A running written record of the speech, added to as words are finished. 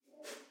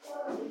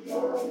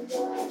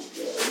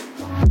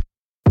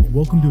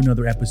Welcome to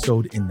another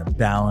episode in the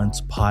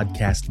Balance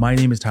Podcast. My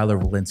name is Tyler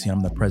Valencia. I'm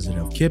the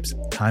president of KIPS,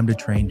 Time to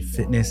Train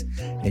Fitness,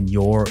 and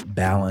your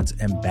Balance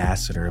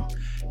Ambassador.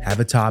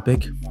 Have a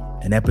topic,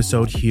 an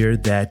episode here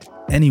that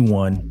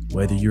anyone,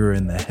 whether you're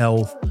in the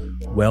health,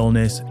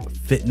 wellness,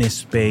 fitness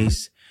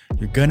space,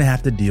 you're going to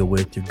have to deal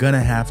with, you're going to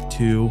have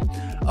to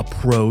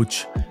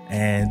approach,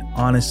 and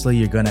honestly,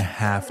 you're going to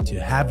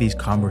have these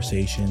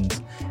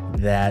conversations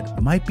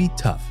that might be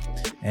tough.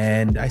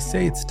 And I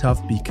say it's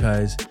tough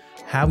because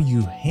how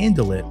you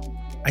handle it,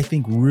 I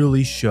think,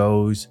 really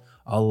shows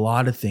a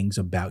lot of things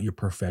about your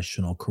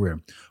professional career.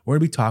 We're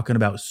going to be talking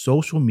about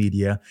social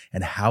media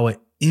and how it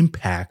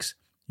impacts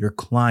your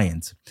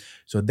clients.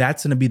 So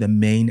that's going to be the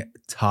main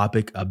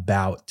topic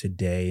about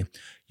today.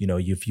 You know,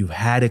 if you've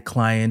had a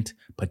client,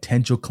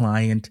 potential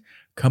client,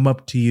 come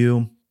up to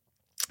you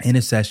in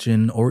a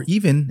session or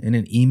even in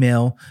an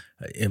email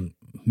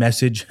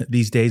message,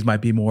 these days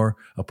might be more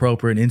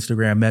appropriate,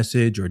 Instagram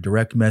message or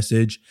direct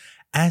message,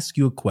 ask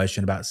you a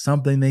question about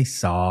something they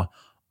saw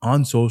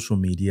on social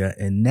media,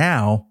 and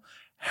now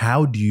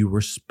how do you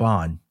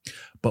respond?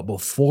 But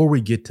before we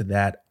get to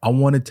that, I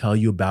want to tell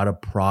you about a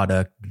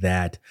product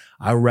that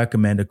I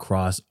recommend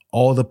across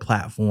all the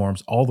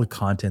platforms, all the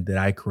content that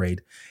I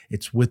create.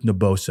 It's with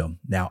Naboso.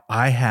 Now,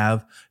 I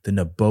have the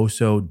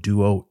Naboso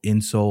Duo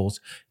insoles.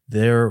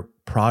 Their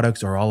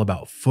products are all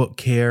about foot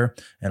care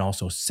and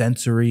also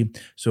sensory.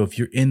 So if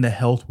you're in the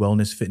health,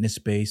 wellness, fitness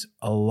space,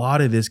 a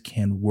lot of this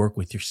can work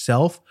with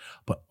yourself,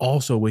 but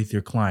also with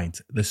your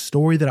clients. The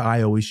story that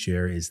I always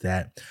share is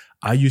that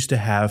I used to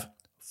have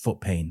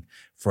foot pain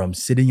from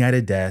sitting at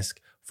a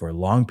desk for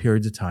long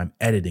periods of time,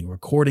 editing,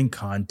 recording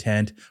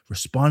content,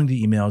 responding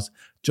to emails,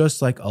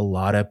 just like a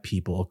lot of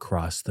people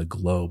across the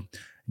globe.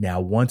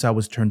 Now, once I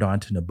was turned on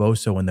to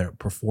Naboso and their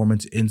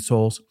performance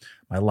insoles,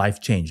 my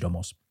life changed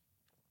almost.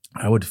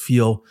 I would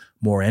feel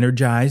more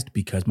energized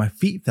because my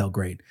feet felt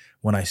great.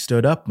 When I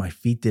stood up, my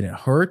feet didn't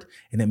hurt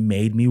and it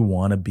made me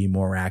want to be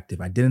more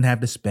active. I didn't have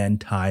to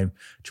spend time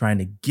trying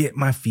to get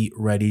my feet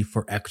ready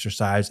for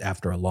exercise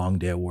after a long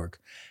day of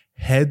work.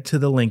 Head to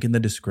the link in the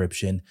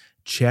description.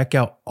 Check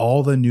out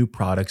all the new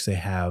products they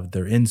have.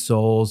 They're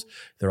insoles.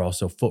 They're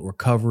also foot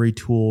recovery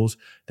tools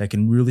that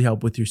can really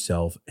help with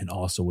yourself and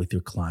also with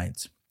your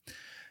clients.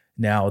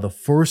 Now, the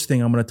first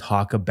thing I'm going to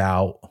talk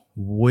about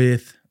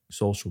with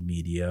social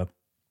media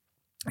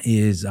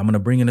is I'm going to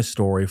bring in a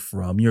story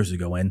from years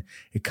ago, and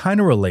it kind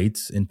of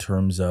relates in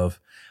terms of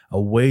a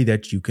way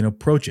that you can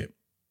approach it.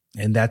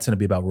 And that's going to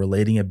be about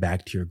relating it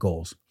back to your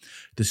goals.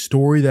 The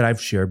story that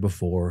I've shared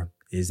before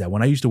is that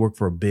when I used to work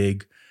for a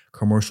big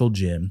commercial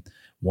gym,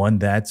 one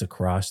that's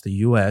across the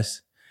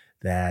US,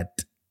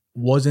 that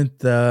wasn't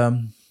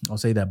the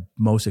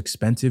most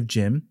expensive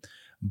gym,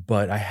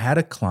 but I had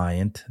a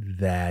client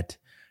that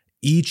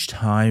each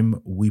time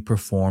we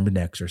performed an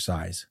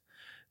exercise,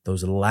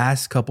 those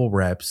last couple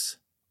reps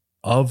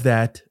of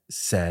that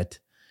set,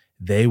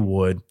 they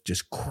would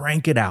just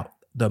crank it out.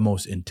 The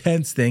most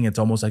intense thing. It's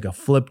almost like a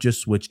flip just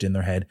switched in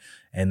their head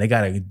and they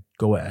got to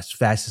go as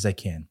fast as I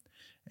can.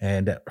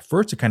 And at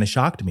first it kind of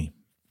shocked me.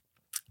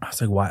 I was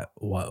like,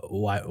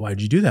 why'd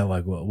you do that?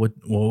 Like,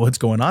 what's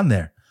going on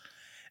there?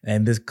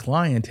 And this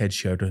client had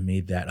shared with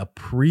me that a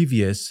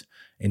previous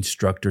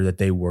instructor that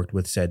they worked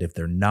with said if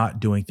they're not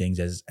doing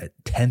things as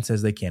tense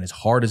as they can, as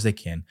hard as they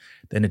can,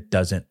 then it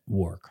doesn't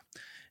work.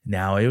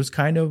 Now, it was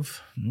kind of,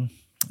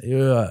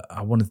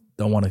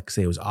 don't want to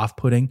say it was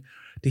off-putting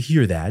to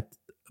hear that,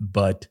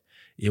 but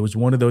it was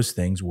one of those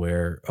things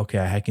where, okay,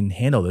 I can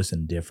handle this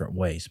in different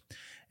ways.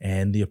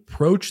 And the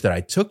approach that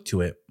I took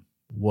to it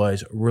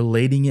was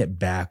relating it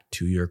back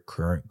to your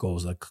current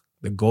goals, like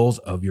the goals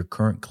of your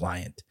current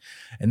client.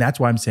 And that's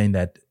why I'm saying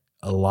that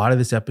a lot of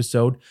this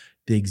episode,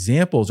 the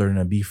examples are going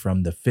to be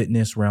from the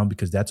fitness realm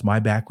because that's my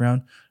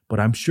background. But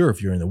I'm sure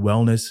if you're in the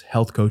wellness,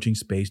 health coaching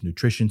space,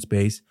 nutrition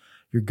space,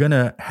 you're going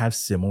to have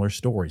similar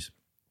stories.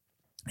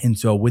 And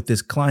so with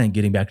this client,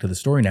 getting back to the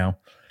story now,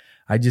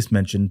 I just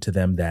mentioned to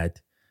them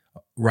that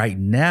right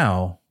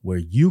now, where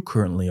you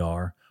currently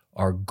are,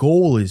 our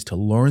goal is to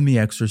learn the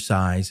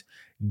exercise,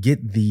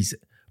 get these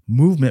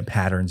movement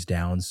patterns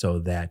down so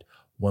that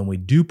when we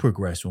do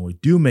progress, when we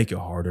do make it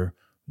harder,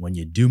 when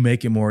you do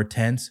make it more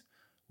intense,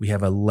 we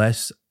have a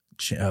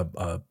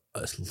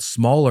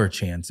smaller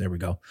chance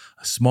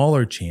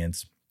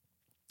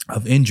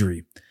of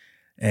injury.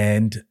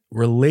 And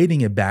relating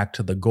it back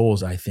to the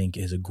goals, I think,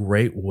 is a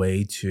great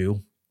way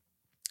to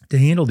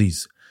handle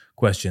these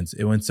questions.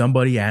 And when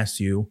somebody asks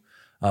you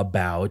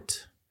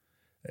about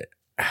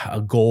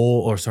a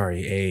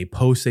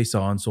post they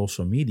saw on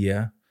social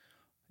media,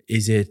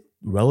 is it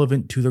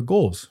relevant to their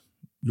goals?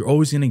 You're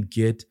always going to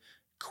get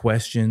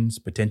questions,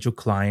 potential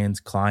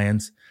clients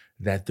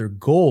that their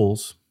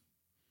goals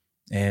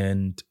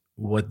and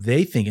what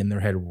they think in their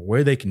head,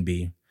 where they can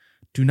be,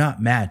 do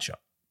not match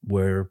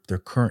where their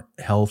current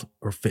health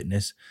or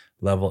fitness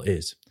level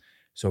is.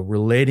 So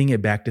relating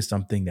it back to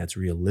something that's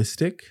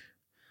realistic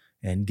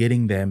and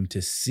getting them to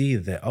see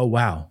that, oh,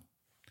 wow,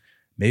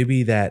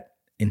 maybe that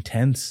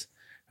intense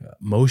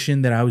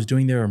motion that I was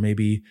doing there, or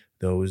maybe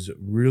those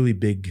really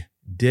big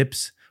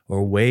dips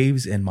or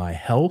waves in my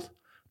health,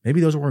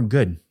 maybe those weren't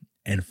good.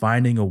 And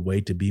finding a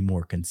way to be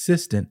more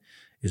consistent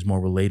is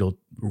more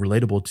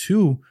relatable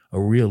to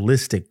a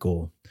realistic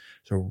goal.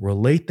 So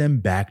relate them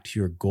back to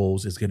your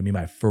goals is going to be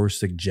my first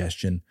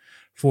suggestion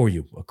for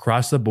you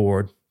across the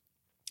board,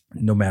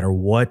 no matter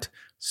what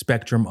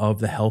spectrum of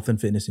the health and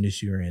fitness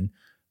industry you're in.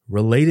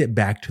 Relate it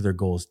back to their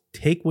goals.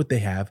 Take what they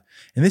have.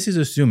 And this is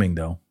assuming,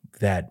 though,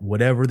 that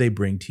whatever they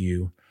bring to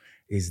you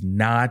is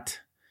not,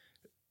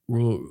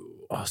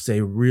 I'll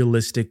say,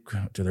 realistic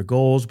to their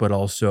goals, but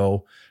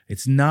also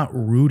it's not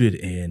rooted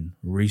in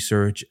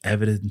research,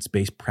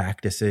 evidence-based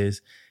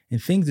practices,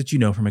 and things that you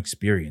know from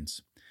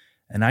experience.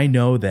 And I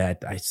know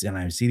that I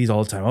see these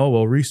all the time. Oh,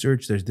 well,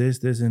 research, there's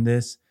this, and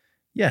this.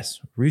 Yes,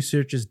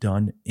 research is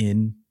done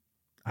in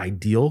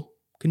ideal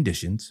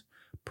conditions,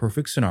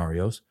 perfect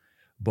scenarios,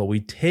 but we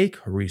take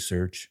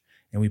research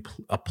and we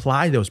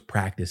apply those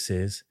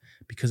practices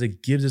because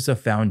it gives us a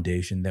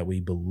foundation that we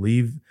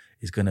believe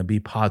is going to be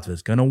positive,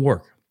 it's going to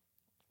work.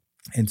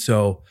 And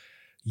so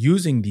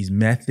using these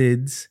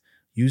methods,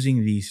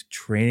 using these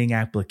training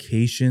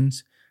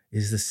applications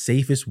is the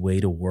safest way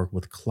to work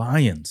with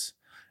clients.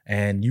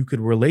 And you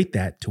could relate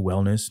that to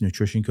wellness,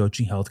 nutrition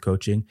coaching, health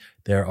coaching.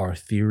 There are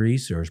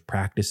theories, there's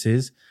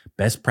practices,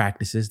 best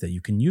practices that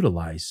you can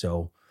utilize.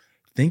 So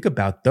think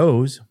about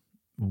those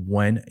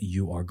when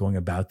you are going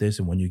about this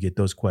and when you get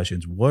those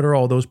questions. What are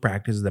all those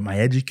practices that my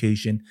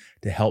education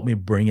to help me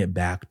bring it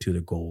back to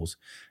the goals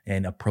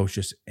and approach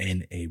this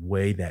in a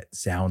way that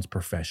sounds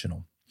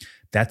professional?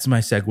 That's my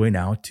segue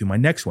now to my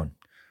next one,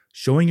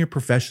 showing your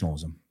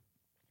professionalism.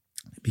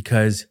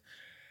 Because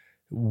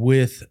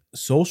with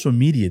social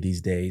media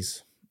these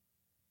days,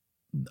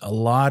 a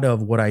lot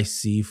of what I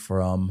see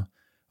from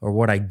or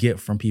what I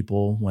get from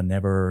people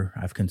whenever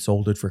I've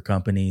consulted for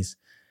companies,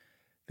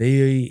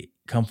 they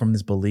come from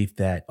this belief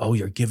that, oh,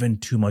 you're giving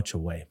too much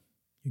away.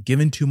 You're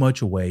giving too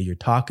much away. You're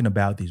talking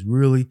about these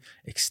really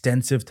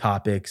extensive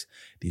topics,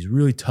 these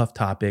really tough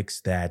topics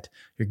that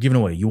you're giving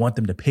away. You want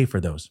them to pay for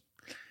those.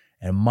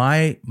 And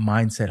my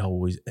mindset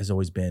has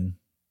always been,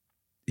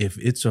 if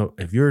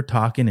you're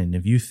talking and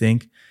if you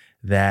think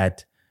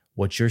that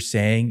what you're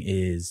saying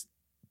is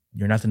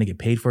you're not going to get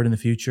paid for it in the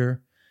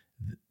future,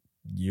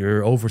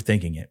 you're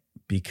overthinking it,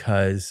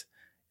 because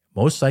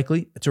most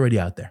likely it's already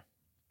out there.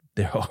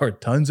 There are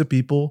tons of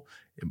people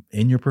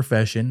in your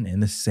profession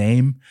in the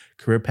same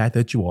career path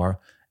that you are.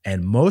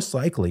 And most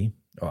likely,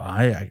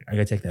 I got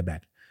to take that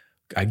back.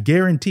 I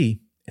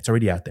guarantee it's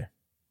already out there,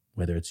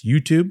 whether it's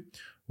YouTube,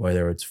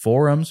 whether it's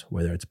forums,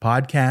 whether it's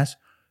podcasts,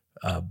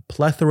 a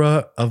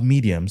plethora of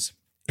mediums,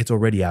 it's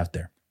already out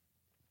there.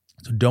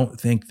 So don't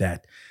think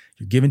that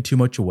you're giving too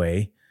much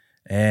away,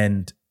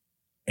 and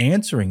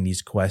answering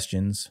these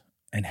questions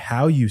and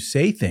how you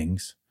say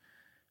things,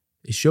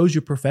 it shows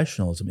your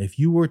professionalism. If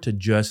you were to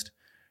just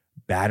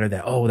batter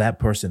that, oh, that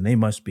person, they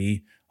must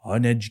be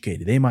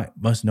uneducated, they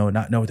must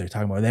not know what they're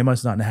talking about, they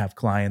must not have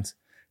clients,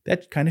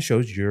 that kind of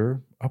shows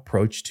your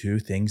approach to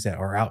things that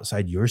are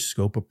outside your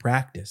scope of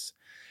practice.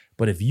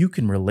 But if you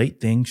can relate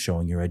things,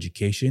 showing your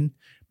education,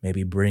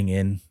 maybe bring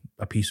in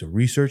a piece of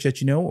research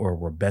that you know,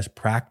 or best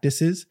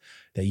practices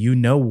that you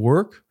know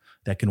work,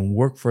 that can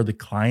work for the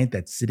client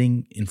that's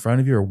sitting in front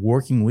of you or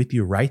working with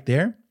you right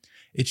there,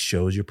 it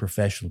shows your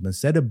professionalism.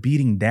 Instead of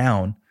beating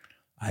down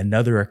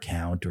another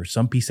account or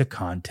some piece of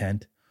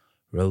content,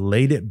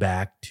 relate it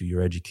back to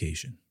your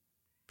education.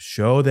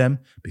 Show them,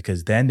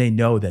 because then they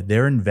know that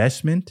their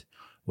investment,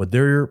 what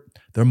their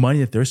money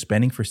that they're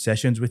spending for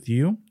sessions with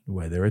you,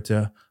 whether it's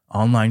a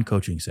online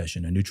coaching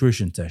session, a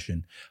nutrition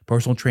session,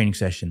 personal training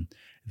session,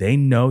 they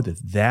know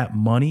that that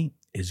money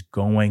is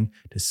going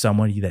to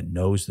somebody that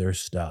knows their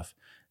stuff,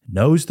 and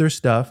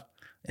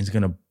is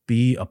going to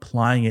be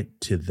applying it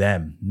to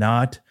them,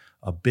 not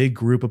a big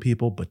group of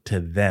people, but to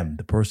them,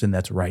 the person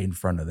that's right in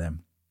front of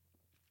them.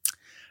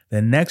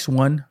 The next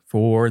one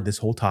for this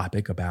whole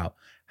topic about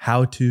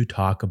how to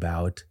talk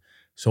about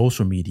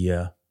social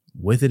media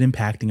with it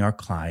impacting our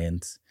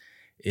clients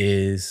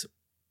is,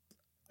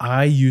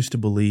 I used to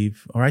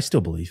believe, or I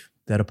still believe,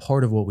 that a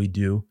part of what we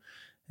do,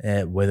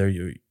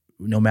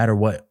 no matter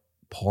what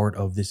part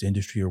of this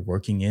industry you're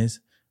working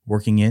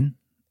in,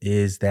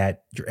 is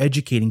that you're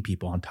educating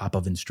people on top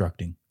of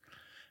instructing.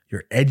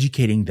 You're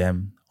educating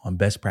them on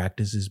best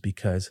practices,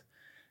 because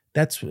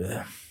that's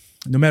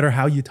no matter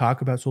how you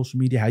talk about social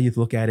media, how you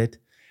look at it,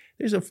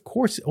 there's of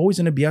course always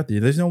going to be out there.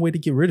 There's no way to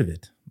get rid of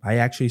it. I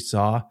actually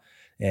saw,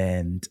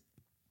 and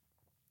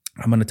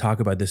I'm going to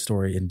talk about this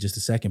story in just a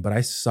second, but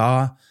I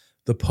saw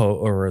the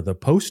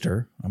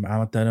poster. I'm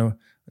not going to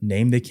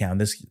name the account.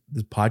 This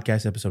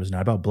podcast episode is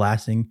not about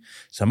blasting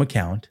some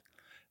account,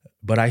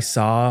 but I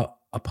saw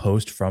a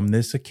post from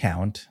this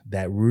account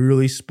that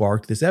really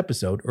sparked this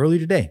episode earlier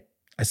today.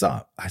 I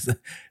saw it.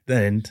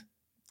 Then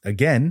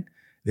again,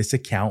 this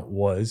account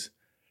was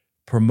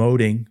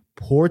promoting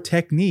poor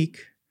technique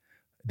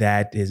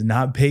that is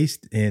not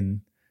based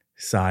in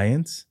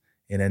science,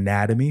 in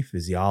anatomy,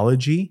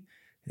 physiology,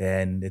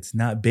 and it's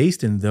not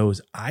based in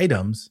those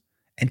items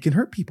and can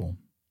hurt people.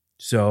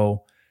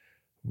 So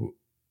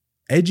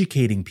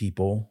educating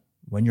people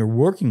when you're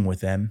working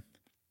with them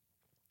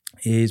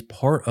is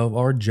part of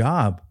our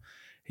job.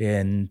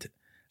 And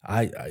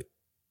I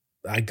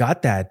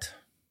got that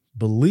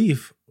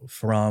belief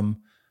from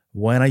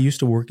when I used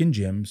to work in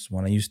gyms,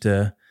 when I used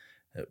to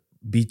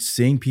be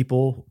seeing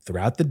people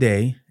throughout the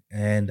day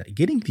and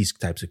getting these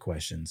types of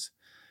questions.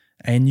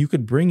 And you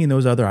could bring in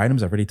those other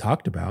items I've already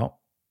talked about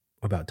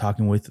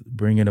talking with,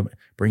 bringing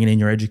in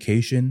your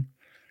education,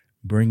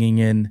 bringing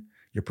in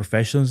your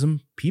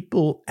professionalism.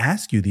 People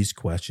ask you these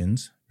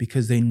questions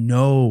because they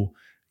know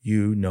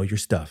you know your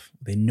stuff.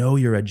 They know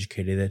you're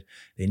educated.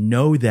 They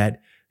know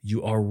that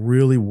you are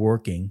really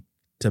working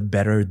to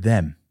better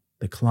them,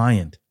 the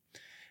client.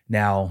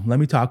 Now, let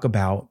me talk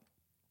about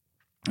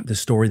the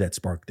story that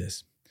sparked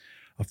this.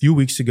 A few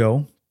weeks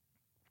ago,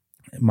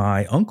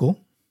 my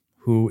uncle,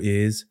 who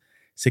is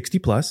 60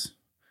 plus,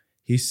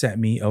 he sent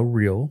me a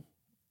reel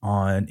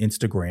on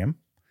Instagram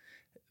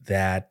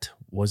that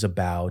was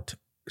about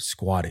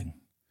squatting.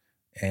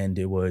 And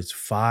it was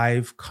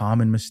 5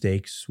 common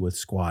mistakes with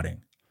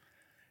squatting.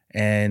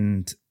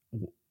 And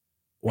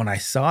when I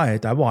saw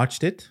it, I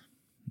watched it.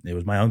 It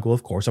was my uncle,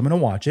 of course. I'm going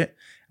to watch it.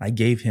 I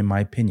gave him my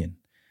opinion.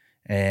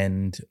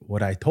 And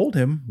what I told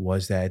him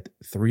was that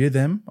 3 of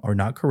them are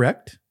not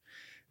correct,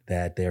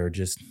 that they're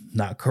just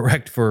not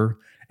correct for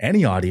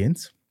any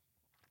audience,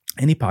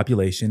 any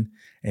population,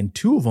 and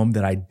 2 of them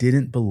that I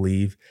didn't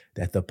believe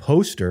that the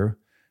poster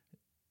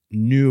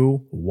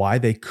knew why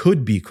they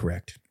could be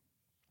correct.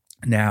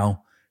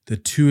 Now, the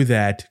 2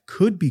 that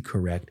could be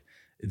correct,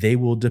 they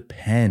will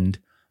depend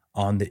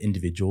on the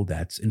individual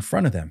that's in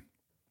front of them.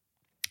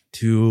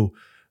 To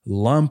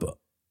lump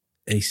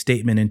a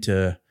statement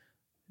into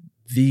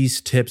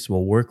these tips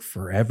will work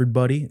for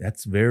everybody,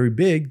 that's very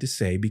big to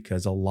say,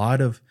 because a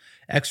lot of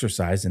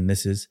exercise, and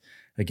this is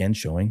again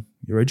showing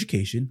your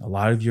education, a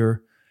lot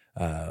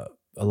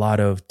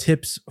of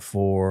tips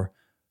for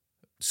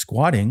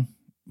squatting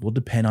will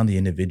depend on the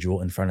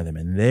individual in front of them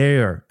and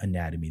their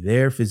anatomy,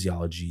 their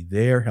physiology,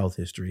 their health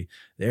history,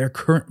 their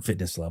current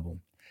fitness level.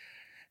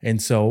 And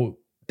so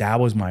that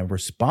was my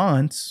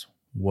response,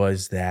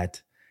 was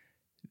that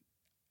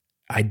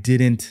I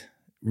didn't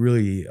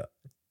really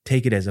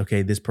take it as,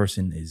 okay, this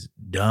person is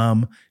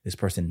dumb. This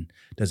person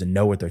doesn't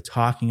know what they're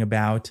talking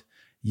about.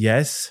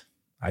 Yes,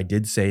 I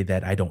did say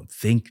that I don't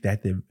think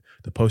that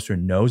the poster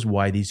knows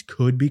why these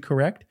could be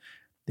correct.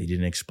 They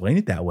didn't explain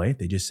it that way.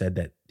 They just said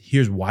that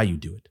here's why you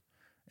do it,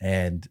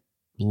 and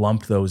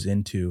lumped those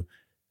into,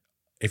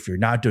 if you're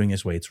not doing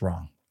this way, it's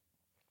wrong.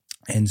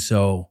 And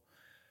so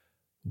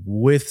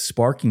with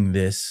sparking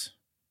this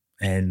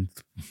and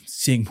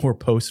seeing more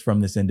posts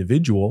from this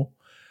individual,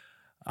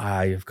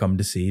 I have come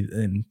to see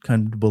and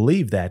come to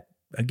believe that,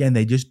 again,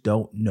 they just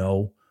don't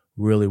know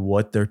really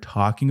what they're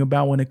talking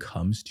about when it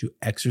comes to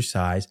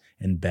exercise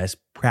and best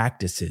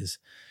practices.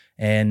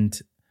 And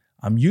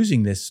I'm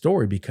using this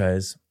story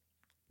because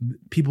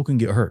people can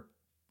get hurt.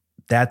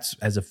 That's,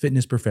 as a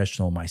fitness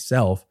professional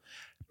myself,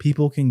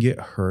 people can get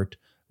hurt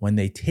when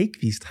they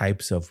take these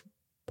types of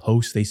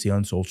posts they see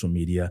on social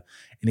media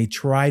and they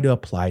try to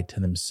apply it to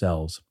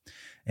themselves.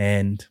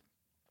 And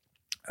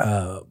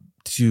to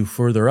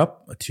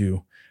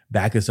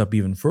back this up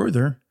even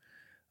further,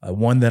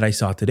 one that I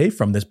saw today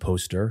from this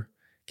poster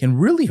can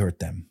really hurt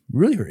them,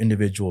 really hurt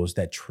individuals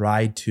that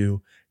try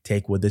to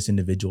take what this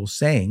individual is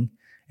saying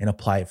and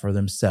apply it for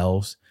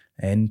themselves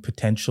and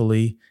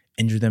potentially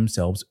injure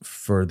themselves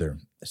further.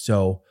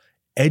 So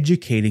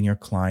educating your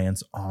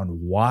clients on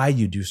why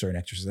you do certain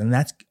exercises, and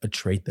that's a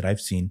trait that I've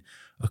seen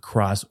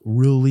across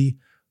really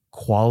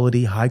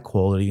quality, high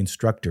quality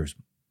instructors,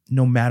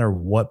 no matter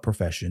what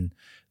profession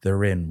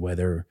they're in,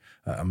 whether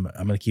I'm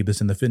going to keep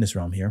this in the fitness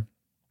realm here,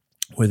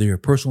 whether you're a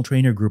personal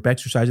trainer, group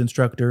exercise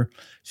instructor,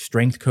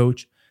 strength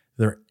coach,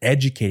 they're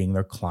educating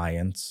their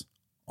clients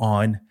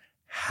on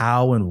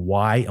how and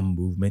why a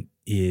movement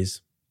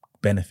is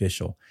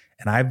beneficial.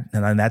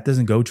 And that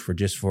doesn't go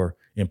for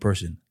in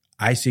person.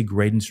 I see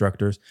great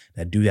instructors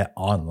that do that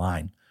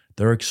online.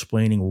 They're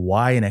explaining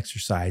why an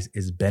exercise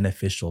is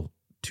beneficial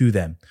to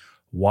them,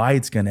 why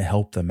it's going to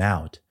help them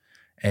out.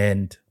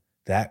 And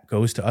that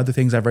goes to other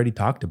things I've already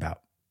talked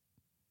about.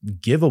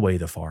 Give away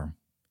the farm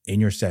in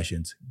your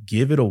sessions.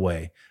 Give it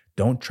away.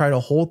 Don't try to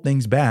hold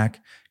things back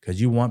because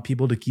you want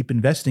people to keep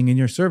investing in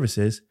your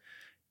services.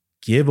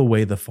 Give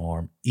away the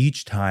farm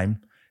each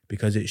time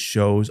because it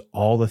shows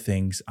all the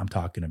things I'm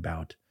talking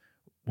about.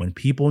 When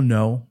people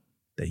know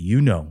that you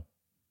know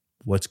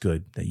what's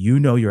good, that you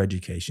know your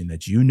education,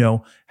 that you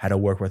know how to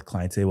work with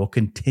clients, they will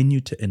continue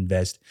to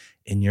invest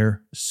in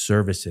your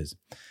services.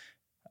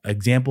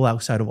 Example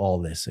outside of all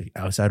this,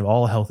 outside of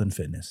all health and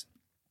fitness.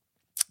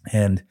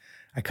 And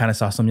I kind of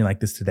saw something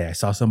like this today. I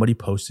saw somebody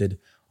posted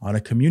on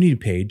a community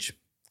page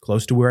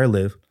close to where I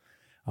live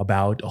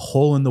about a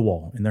hole in the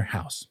wall in their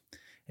house.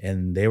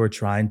 And they were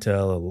trying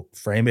to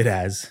frame it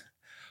as,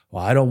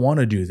 well, I don't want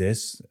to do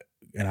this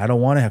and I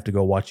don't want to have to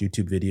go watch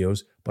YouTube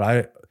videos,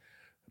 but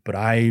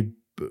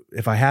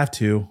if I have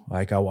to,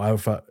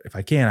 if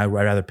I can, I'd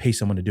rather pay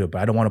someone to do it,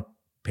 but I don't want to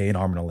pay an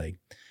arm and a leg.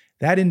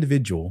 That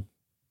individual,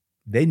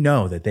 they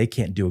know that they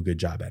can't do a good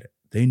job at it.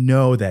 They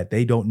know that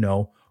they don't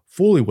know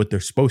fully what they're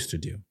supposed to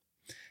do.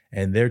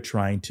 And they're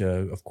trying to,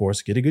 of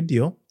course, get a good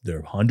deal. There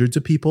are hundreds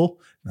of people,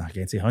 I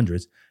can't say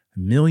hundreds,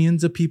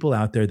 millions of people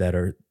out there that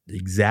are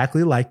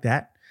exactly like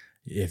that.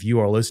 If you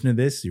are listening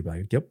to this, you're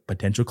like, yep,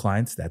 potential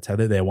clients, that's how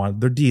they want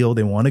their deal.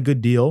 They want a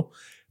good deal.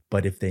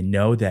 But if they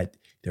know that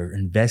they're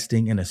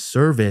investing in a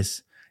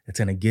service that's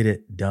going to get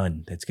it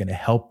done, that's going to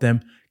help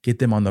them get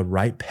them on the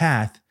right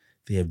path,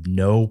 they have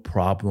no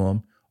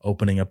problem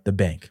opening up the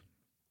bank.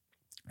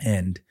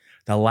 And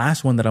the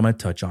last one that I'm going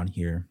to touch on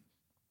here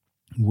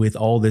with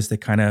all this that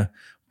kind of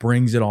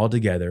brings it all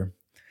together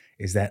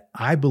is that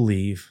I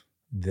believe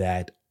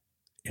that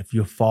if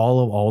you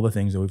follow all the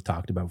things that we've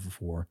talked about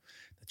before,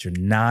 that you're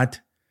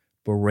not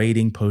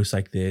berating posts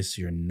like this,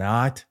 you're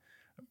not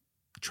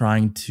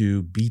trying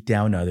to beat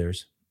down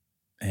others,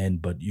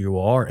 but you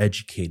are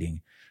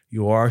educating,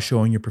 you are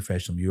showing your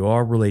professionalism, you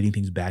are relating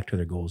things back to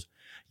their goals.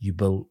 You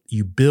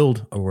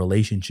build a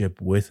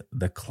relationship with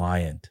the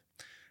client.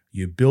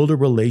 You build a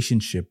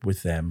relationship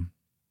with them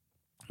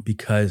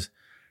because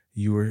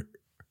you're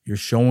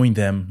showing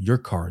them your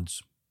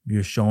cards.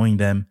 You're showing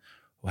them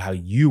how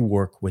you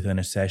work within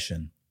a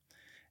session.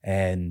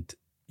 And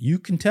you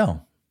can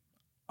tell.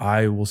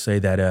 I will say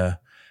that a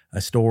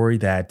story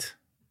that,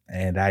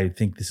 and I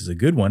think this is a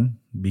good one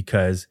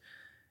because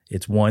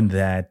it's one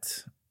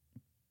that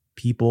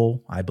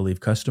people, I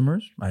believe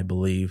customers, I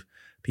believe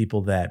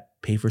people that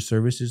pay for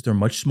services, they're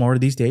much smarter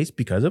these days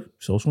because of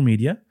social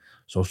media.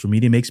 Social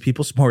media makes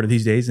people smarter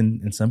these days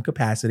in some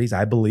capacities,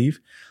 I believe.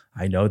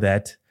 I know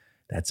that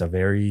that's a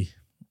very,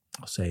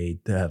 I'll say,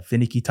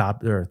 finicky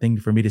thing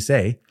for me to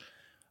say,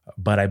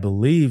 but I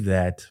believe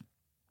that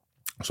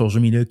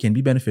social media can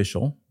be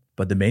beneficial.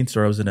 But the main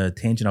story, I was in a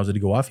tangent, I was going to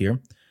go off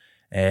here,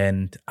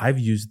 and I've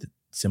used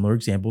similar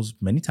examples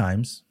many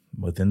times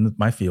within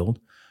my field.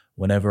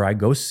 Whenever I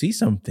go see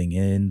something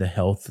in the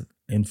health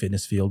and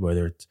fitness field,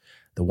 whether it's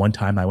the one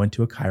time I went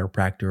to a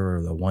chiropractor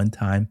or the one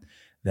time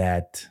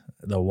that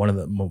one of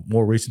the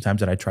more recent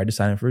times that I tried to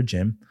sign up for a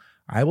gym,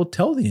 I will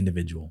tell the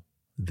individual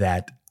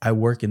that I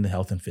work in the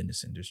health and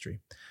fitness industry.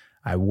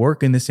 I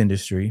work in this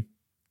industry,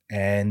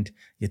 and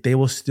yet they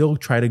will still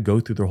try to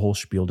go through their whole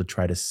spiel to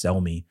try to sell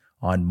me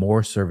on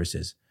more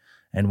services.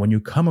 And when you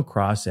come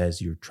across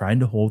as you're trying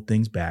to hold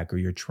things back or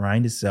you're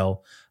trying to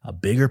sell a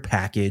bigger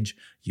package,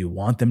 you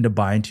want them to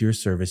buy into your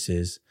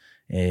services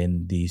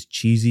and these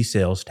cheesy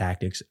sales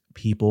tactics,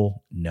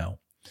 people know.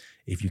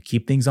 If you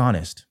keep things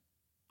honest,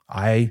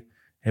 I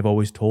have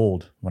always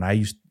told when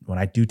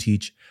I do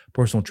teach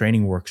personal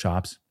training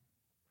workshops,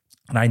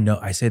 and I know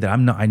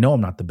I'm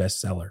not the best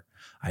seller.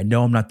 I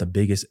know I'm not the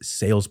biggest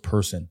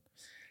salesperson,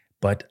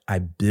 but I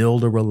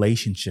build a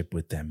relationship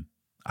with them.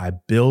 I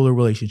build a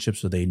relationship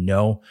so they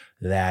know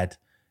that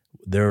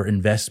their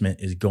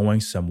investment is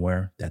going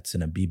somewhere that's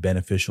going to be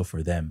beneficial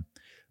for them.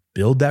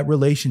 Build that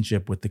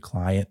relationship with the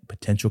client,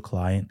 potential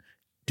client,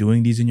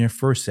 doing these in your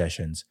first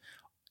sessions,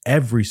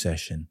 every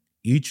session,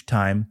 each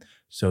time,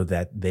 so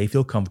that they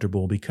feel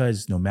comfortable,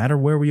 because no matter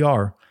where we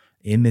are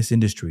in this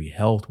industry,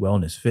 health,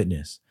 wellness,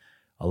 fitness,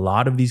 a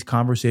lot of these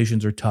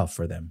conversations are tough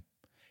for them.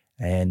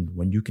 And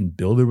when you can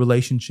build a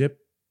relationship,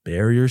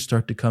 barriers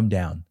start to come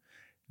down.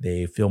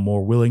 They feel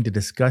more willing to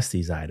discuss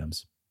these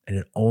items, and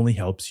it only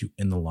helps you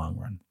in the long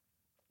run.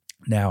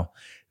 Now,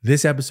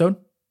 this episode,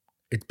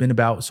 it's been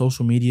about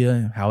social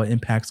media, how it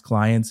impacts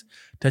clients,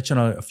 touching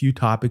on a few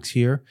topics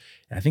here.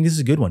 And I think this is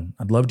a good one.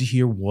 I'd love to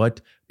hear what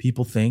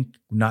people think,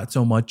 not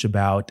so much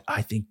about,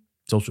 I think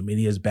social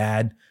media is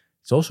bad.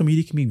 Social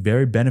media can be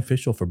very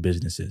beneficial for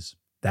businesses.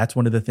 That's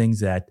one of the things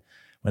that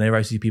whenever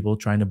I see people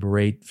trying to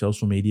berate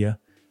social media,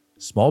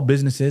 small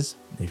businesses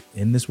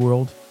in this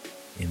world,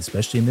 and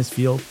especially in this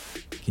field,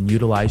 can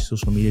utilize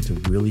social media to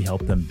really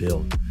help them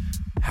build.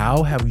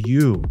 How have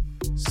you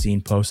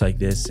seen posts like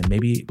this and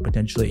maybe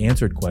potentially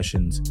answered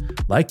questions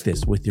like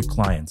this with your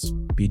clients?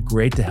 It'd be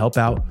great to help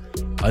out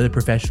other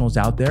professionals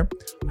out there.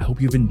 I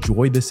hope you've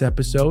enjoyed this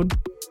episode,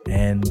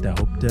 and I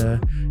hope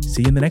to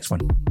see you in the next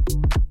one.